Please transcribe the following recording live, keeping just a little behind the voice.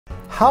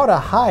how to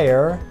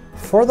hire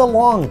for the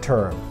long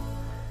term.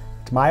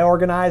 It's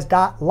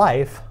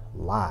myOrganized.life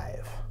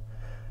live.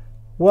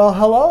 Well,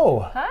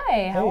 hello.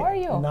 Hi, how are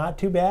you? Not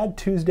too bad.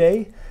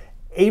 Tuesday,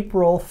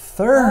 April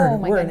 3rd. Oh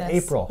my We're goodness. in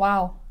April.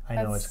 Wow. I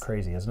know, it's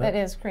crazy, isn't it? It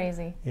is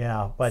crazy.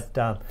 Yeah, but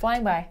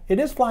Flying by. it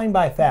is flying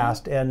by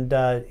fast, and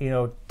you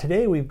know,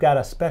 today we've got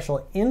a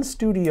special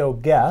in-studio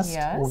guest.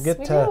 Yes, we'll get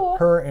we to do.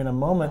 her in a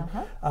moment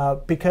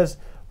because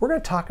we're going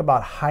to talk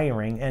about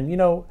hiring, and you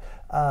know,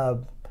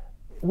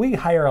 we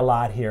hire a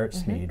lot here at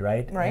Smead,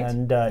 right? Right.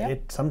 And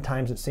Yep.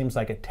 sometimes it seems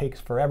like it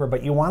takes forever,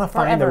 but you want to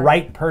find the Forever.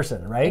 right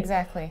person, right?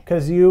 Exactly.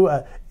 Because you,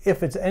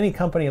 if it's any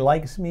company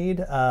like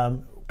Smead,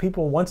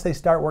 people once they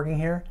start working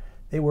here,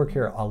 they work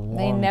here a long time.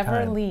 They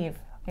never leave.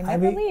 They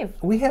never leave.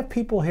 We have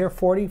people here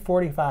 40,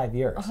 45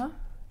 years.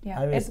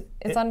 Yeah, I mean,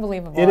 it's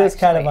unbelievable. It is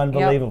kind of actually.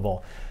 Yep.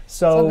 unbelievable.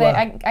 So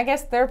I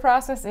guess their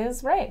process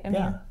is right. I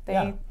mean, they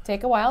yeah.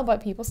 take a while,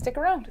 but people stick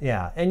around.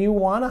 Yeah, and you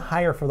want to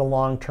hire for the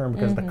long term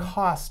because the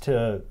cost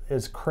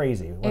is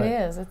crazy. It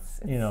is. It's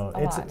you know,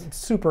 a lot. it's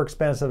super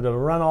expensive to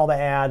run all the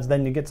ads.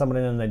 Then you get someone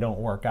in and they don't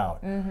work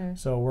out.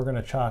 So we're going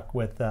to talk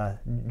with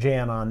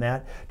Jan on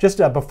that. Just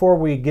before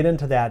we get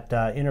into that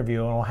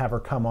interview, and we'll have her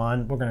come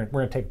on. We're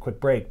gonna take a quick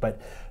break, but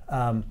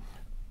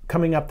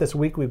coming up this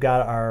week, we've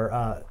got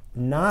our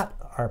no,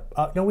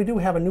 we do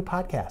have a new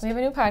podcast. We have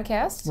a new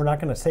podcast. We're not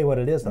going to say what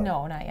it is, though.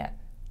 No, not yet.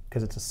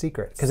 Because it's a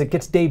secret. Because it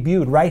gets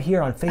debuted right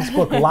here on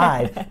Facebook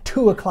Live,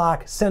 2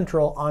 o'clock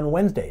Central on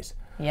Wednesdays.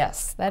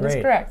 Yes, that is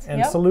correct.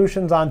 And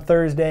Solutions on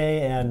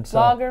Thursday, and so,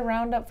 Blogger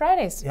Roundup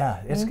Fridays.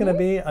 yeah, it's going to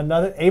be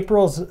another.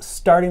 April's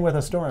starting with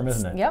a storm,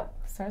 isn't it? Yep,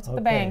 starts with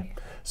a bang.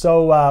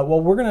 So,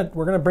 well, we're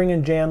gonna bring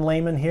in Jan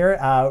Lehman here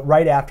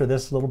right after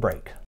this little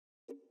break.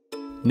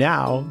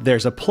 Now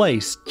there's a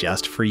place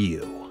just for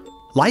you.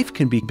 Life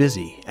can be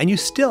busy, and you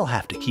still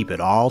have to keep it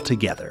all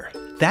together.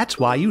 That's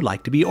why you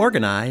like to be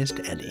organized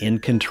and in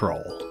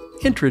control.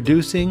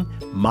 Introducing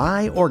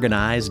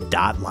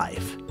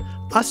myOrganized.life,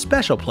 a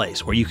special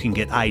place where you can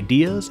get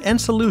ideas and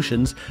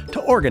solutions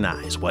to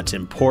organize what's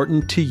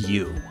important to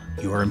you,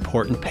 your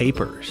important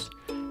papers,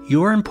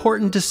 your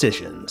important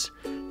decisions,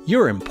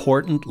 your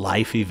important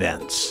life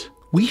events.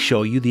 We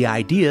show you the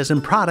ideas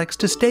and products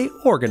to stay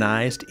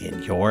organized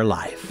in your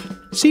life.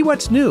 See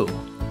what's new.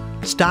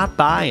 Stop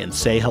by and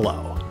say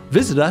hello.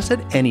 Visit us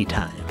at any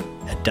time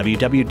at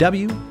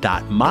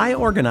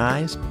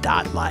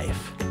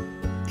www.myOrganized.life.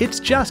 It's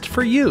just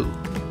for you.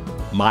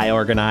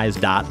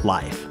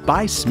 myOrganized.life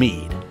by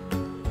Smead.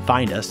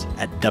 Find us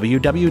at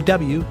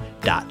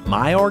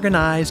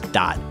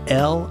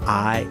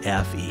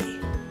www.myOrganized.life.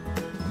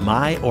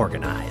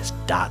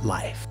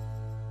 myOrganized.life.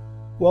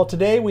 Well,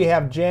 today we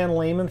have Jan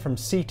Lehman from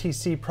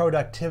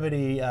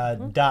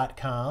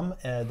ctcproductivity.com.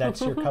 That's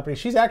your company.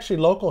 She's actually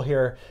local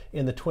here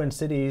in the Twin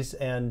Cities,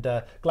 and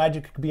glad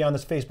you could be on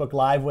this Facebook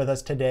Live with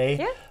us today.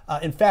 Yeah.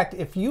 In fact,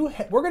 we're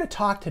going to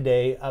talk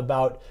today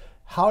about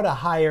how to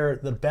hire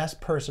the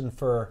best person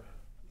for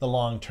the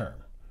long term.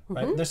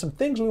 Right? There's some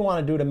things we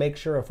want to do to make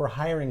sure if we're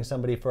hiring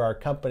somebody for our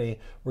company,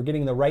 we're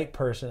getting the right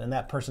person and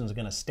that person's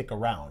going to stick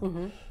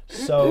around.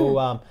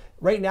 So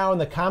right now in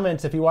the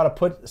comments, if you want to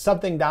put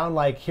something down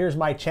like, here's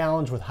my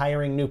challenge with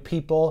hiring new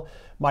people,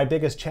 my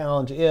biggest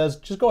challenge is,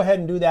 just go ahead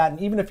and do that.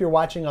 And even if you're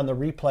watching on the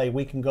replay,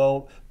 we can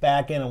go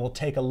back in and we'll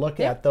take a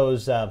look at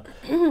those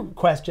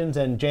questions,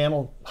 and Jan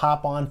will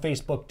hop on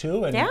Facebook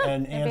too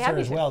and answer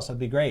as well. So it'd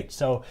be great.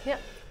 So,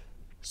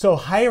 so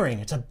hiring,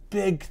 it's a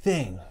big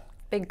thing.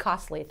 Big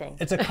costly thing.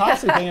 It's a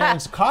costly thing, and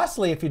it's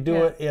costly if you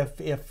do it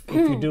if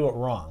you do it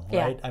wrong,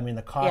 right? I mean,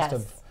 the cost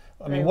of,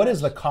 I mean, what is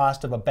the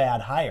cost of a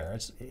bad hire?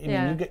 It's, I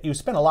mean, you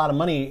spend a lot of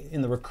money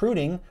in the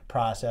recruiting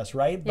process,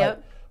 right?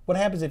 But what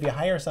happens if you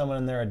hire someone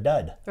and they're a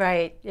dud?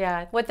 Right.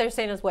 Yeah. What they're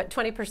saying is what,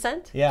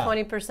 20%? Yeah.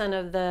 20%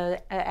 of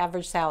the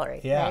average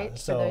salary. Right.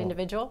 So, for the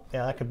individual.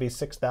 Yeah, that could be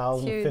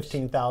 $6,000,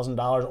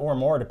 $15,000 or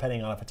more,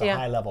 depending on if it's a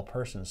high-level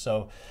person.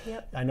 So,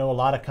 I know a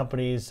lot of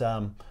companies.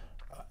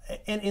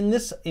 And in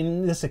this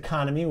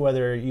economy,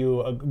 whether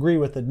you agree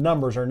with the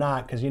numbers or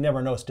not, because you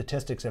never know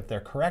statistics if they're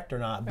correct or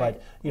not, but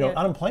you know,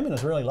 unemployment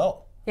is really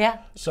low.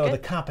 Yeah. So the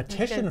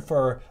competition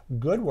for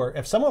good work,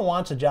 if someone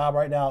wants a job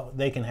right now,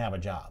 they can have a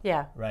job.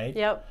 Yeah. Right?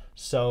 Yep.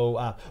 So,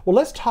 well,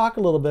 let's talk a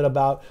little bit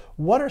about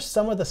what are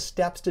some of the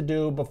steps to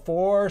do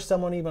before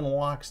someone even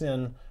walks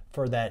in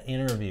for that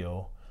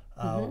interview.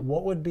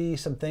 What would be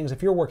some things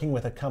if you're working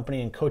with a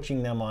company and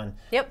coaching them on,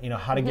 you know,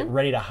 how to get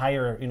ready to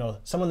hire, you know,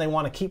 someone they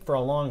want to keep for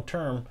a long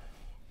term?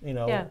 You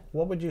know,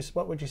 what would you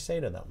say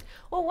to them?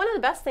 Well, one of the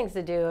best things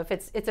to do if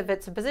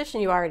it's a position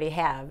you already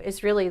have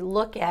is really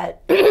look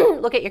at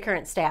your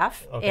current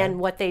staff and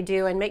what they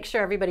do, and make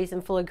sure everybody's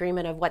in full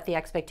agreement of what the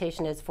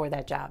expectation is for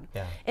that job,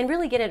 and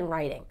really get it in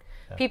writing.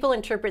 People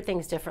interpret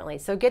things differently.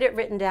 So get it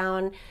written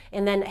down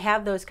and then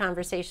have those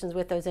conversations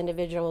with those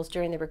individuals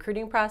during the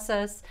recruiting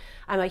process.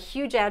 I'm a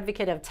huge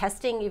advocate of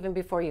testing even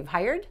before you've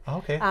hired.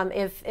 Okay.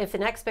 If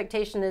an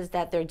expectation is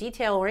that they're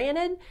detail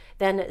oriented,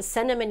 then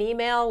send them an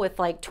email with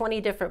like 20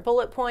 different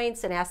bullet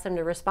points and ask them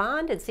to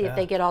respond and see if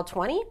they get all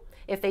 20.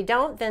 If they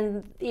don't,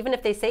 then even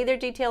if they say they're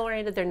detail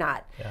oriented, they're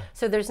not.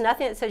 So there's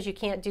nothing that says you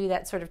can't do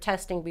that sort of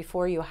testing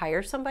before you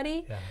hire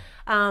somebody.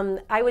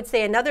 I would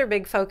say another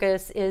big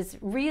focus is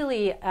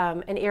really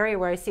an area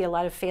where I see a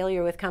lot of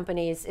failure with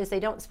companies is they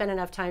don't spend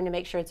enough time to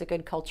make sure it's a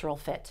good cultural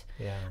fit.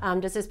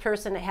 Does this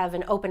person have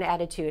an open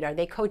attitude? Are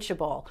they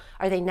coachable?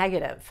 Are they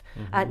negative?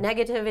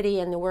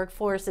 Negativity in the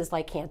workforce is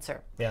like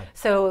cancer.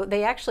 So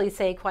they actually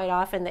say quite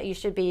often that you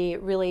should be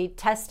really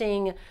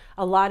testing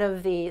a lot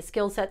of the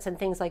skill sets and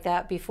things like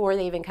that before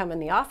they even come in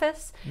the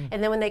office.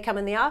 And then when they come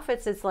in the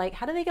office, it's like,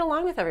 how do they get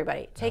along with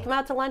everybody? Take them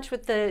out to lunch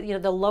with the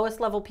the lowest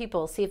level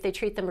people, see if they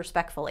treat them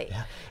respectfully.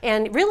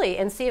 And really,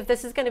 and see if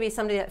this is going to be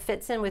somebody that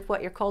fits in with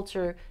what your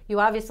culture, you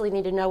obviously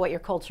need to know what your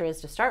culture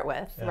is to start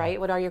with, right?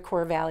 What are your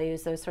core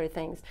values, those sort of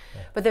things.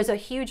 But there's a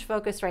huge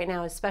focus right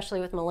now, especially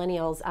with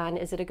millennials, on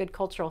is it a good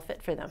cultural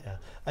fit for them?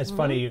 It's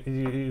funny,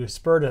 you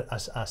spurred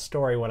a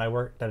story when I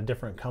worked at a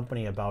different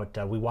company about,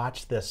 we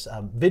watched this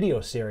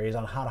video series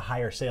on how to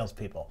hire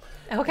salespeople.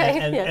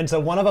 And so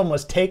one of them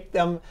was take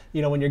them,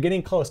 when you're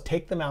getting close,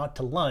 take them out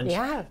to lunch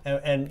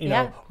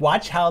and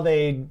watch how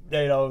they,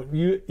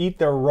 you eat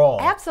their roll.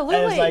 Absolutely.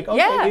 And it's like,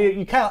 okay,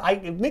 you kind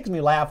of, it makes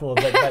me laugh a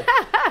little bit,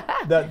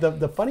 but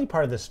the funny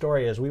part of the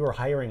story is we were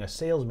hiring a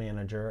sales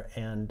manager,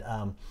 and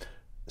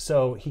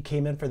so he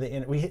came in for the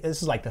interview.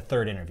 This is like the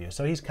third interview.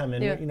 So he's come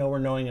in, we're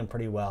knowing him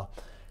pretty well,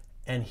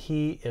 and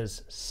he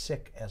is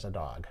sick as a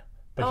dog.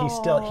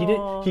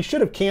 But he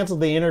should have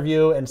canceled the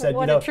interview and said,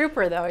 what a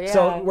trooper though,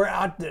 So we're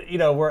out,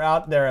 we're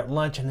out there at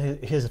lunch,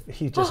 and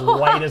he's just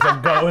white as a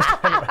ghost.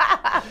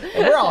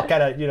 And we're all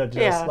kind of,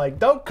 just like,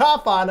 don't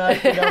cough on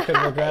us, because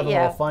we're having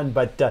a little fun.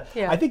 But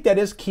I think that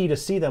is key to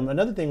see them.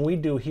 Another thing we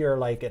do here,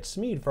 like at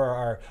Smead for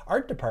our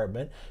art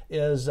department,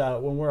 is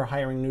when we're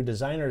hiring new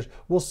designers,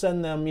 we'll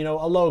send them,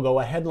 a logo,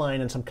 a headline,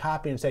 and some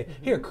copy, and say,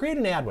 here, create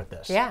an ad with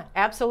this. Yeah,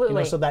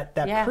 absolutely. So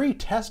that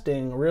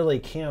pre-testing really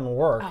can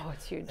work. Oh,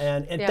 it's huge.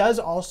 And it does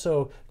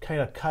also kind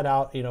of cut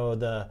out,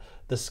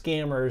 the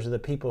scammers or the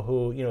people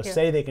who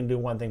say they can do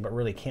one thing but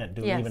really can't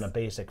do even a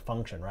basic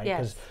function, right?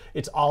 Because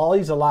it's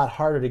always a lot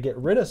harder to get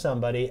rid of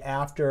somebody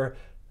after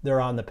they're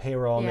on the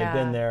payroll and they've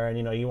been there, and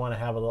you want to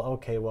have a little,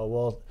 okay, well,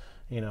 we'll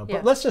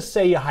but let's just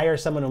say you hire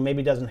someone who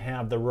maybe doesn't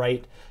have the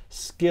right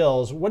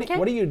skills. What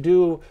do you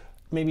do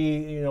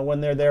maybe when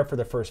they're there for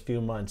the first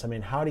few months? I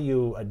mean, how do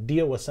you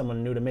deal with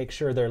someone new to make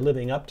sure they're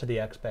living up to the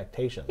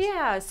expectations?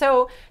 Yeah,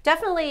 so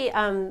definitely,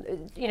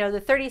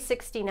 the 30,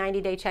 60,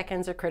 90-day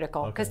check-ins are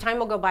critical, because time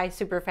will go by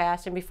super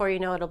fast, and before you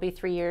know it, it'll be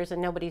 3 years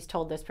and nobody's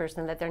told this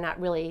person that they're not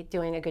really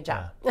doing a good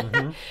job.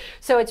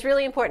 So it's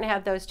really important to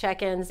have those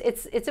check-ins.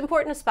 It's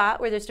important to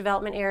spot where there's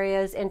development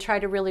areas and try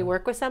to really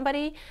work with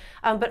somebody.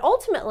 But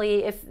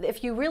ultimately,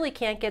 if you really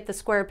can't get the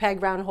square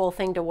peg round hole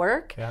thing to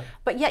work,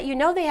 but yet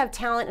they have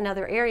talent in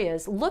other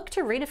areas, look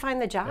to redefine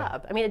the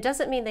job. I mean, it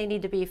doesn't mean they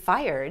need to be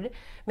fired.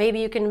 Maybe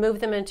you can move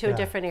them into a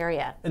different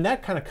area. And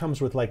that kind of comes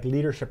with like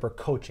leadership or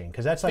coaching,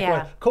 because that's like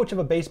a coach of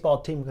a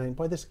baseball team going,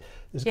 boy, this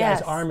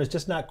guy's arm is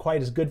just not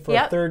quite as good for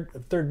a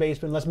third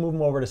baseman. Let's move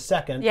him over to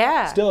second.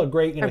 Still a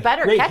great, or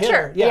better great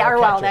catcher. Hitter. Or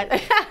well, that.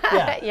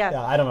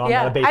 I don't know. I'm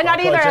not a baseball I'm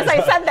not either, coach. as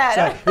I said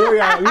that. So here we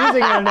are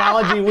using an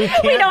analogy we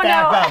can't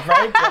back up,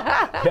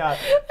 right?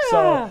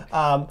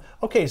 So.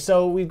 Okay,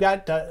 so we've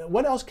got,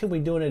 what else can we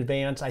do in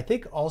advance? I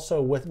think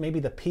also with maybe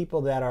the people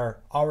that are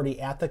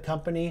already at the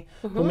company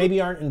who maybe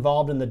aren't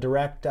involved in the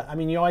direct, I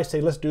mean, you always say,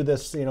 let's do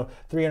this,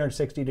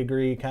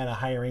 360-degree kind of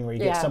hiring where you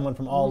get someone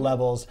from all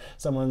levels,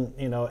 someone,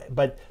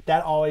 but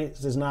that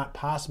always is not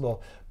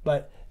possible.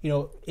 But,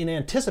 in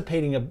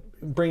anticipating of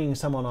bringing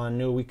someone on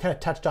new, we kind of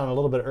touched on a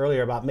little bit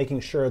earlier about making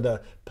sure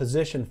the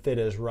position fit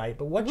is right.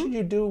 But what should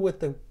you do with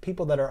the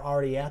people that are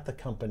already at the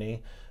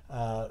company,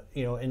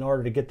 in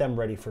order to get them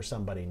ready for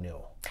somebody new?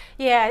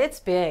 Yeah, it's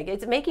big.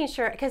 It's making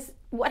sure, because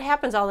what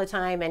happens all the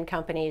time in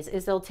companies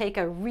is they'll take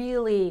a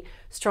really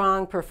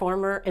strong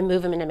performer and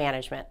move them into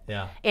management.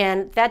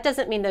 And that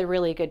doesn't mean they're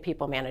really a good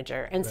people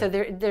manager. And so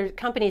their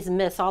companies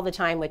miss all the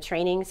time with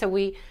training. So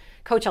we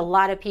coach a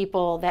lot of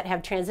people that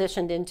have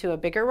transitioned into a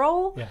bigger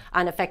role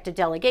on effective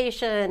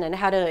delegation and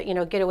how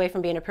to get away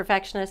from being a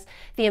perfectionist.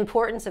 The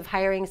importance of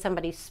hiring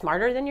somebody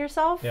smarter than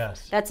yourself,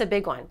 that's a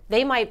big one.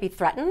 They might be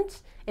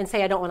threatened and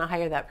say, I don't want to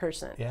hire that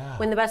person.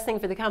 When the best thing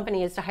for the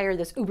company is to hire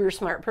this uber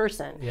smart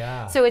person.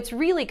 So it's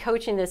really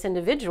coaching this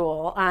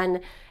individual on,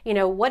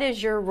 what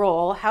is your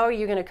role? How are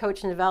you going to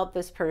coach and develop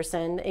this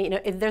person?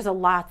 There's a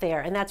lot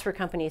there, and that's where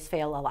companies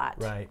fail a lot.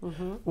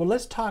 Well,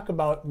 let's talk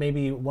about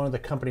maybe one of the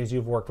companies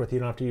you've worked with. You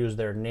don't have to use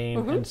their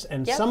name,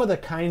 and some of the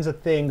kinds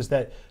of things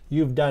that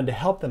you've done to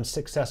help them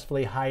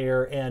successfully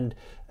hire and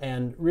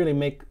really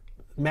make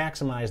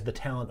maximize the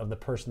talent of the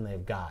person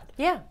they've got?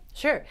 Yeah,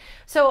 sure.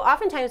 So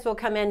oftentimes we'll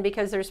come in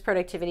because there's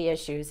productivity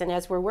issues, and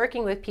as we're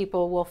working with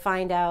people, we'll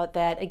find out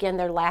that, again,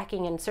 they're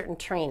lacking in certain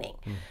training,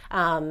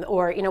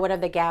 or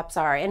whatever the gaps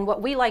are. And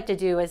what we like to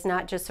do is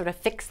not just sort of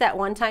fix that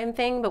one-time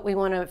thing, but we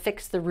want to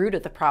fix the root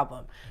of the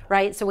problem,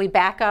 right? So we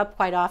back up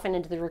quite often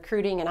into the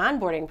recruiting and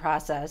onboarding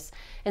process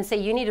and say,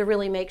 you need to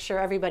really make sure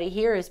everybody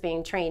here is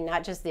being trained,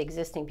 not just the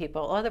existing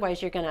people.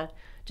 Otherwise, you're going to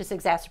just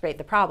exacerbate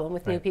the problem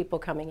with new people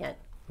coming in.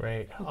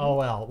 Great. Oh,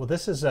 well,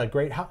 this is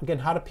great. How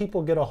do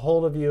people get a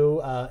hold of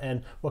you,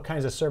 and what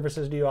kinds of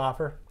services do you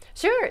offer?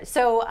 Sure.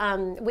 So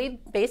we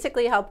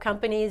basically help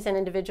companies and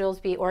individuals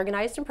be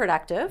organized and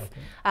productive.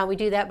 We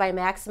do that by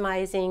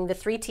maximizing the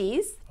 3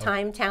 T's,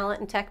 time,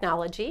 talent, and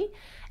technology.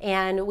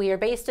 And we are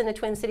based in the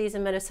Twin Cities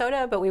in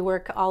Minnesota, but we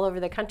work all over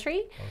the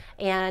country.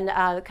 And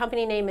the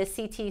company name is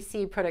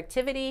CTC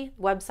Productivity,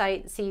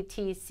 website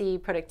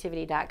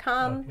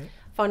ctcproductivity.com,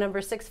 phone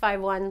number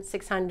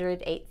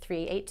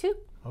 651-600-8382.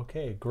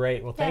 Okay,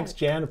 great. Well, thanks,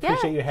 Jan.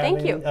 Appreciate you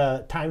having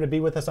time to be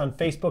with us on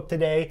Facebook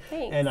today.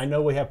 Thanks. And I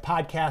know we have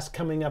podcasts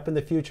coming up in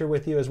the future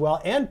with you as well,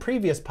 and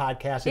previous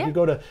podcasts. If you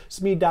go to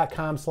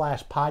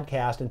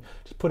smead.com/podcast and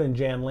just put in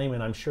Jan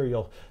Lehman, I'm sure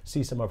you'll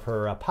see some of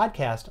her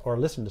podcast or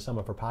listen to some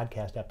of her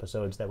podcast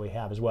episodes that we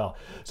have as well.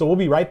 So we'll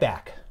be right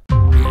back.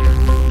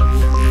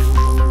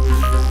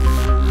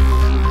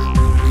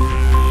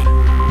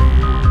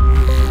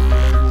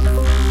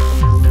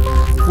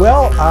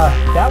 Well,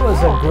 that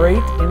was a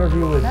great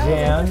interview with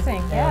Jan.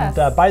 Yes.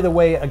 And by the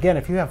way, again,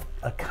 if you have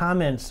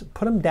comments,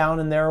 put them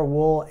down in there.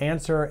 We'll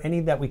answer any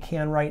that we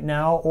can right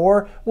now,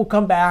 or we'll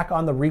come back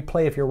on the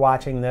replay if you're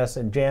watching this,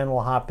 and Jan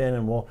will hop in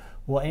and we'll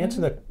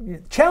answer the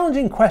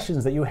challenging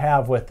questions that you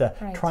have with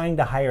trying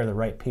to hire the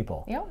right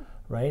people. Yep.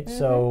 Right?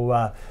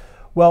 So,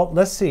 well,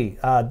 let's see.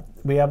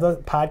 We have the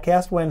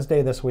podcast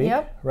Wednesday this week,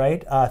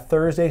 right?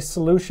 Thursday,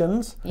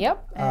 Solutions.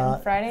 Yep.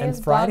 And Friday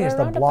is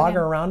the Blogger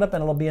Blogger Roundup,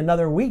 and it'll be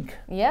another week.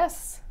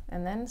 Yes.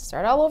 And then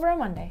start all over on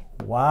Monday.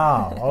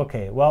 Wow.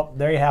 Okay. Well,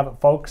 there you have it,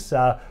 folks.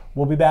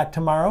 We'll be back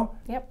tomorrow,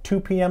 2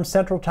 p.m.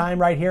 Central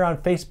Time, right here on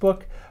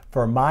Facebook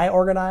for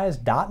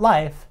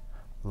myOrganized.life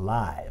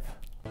live.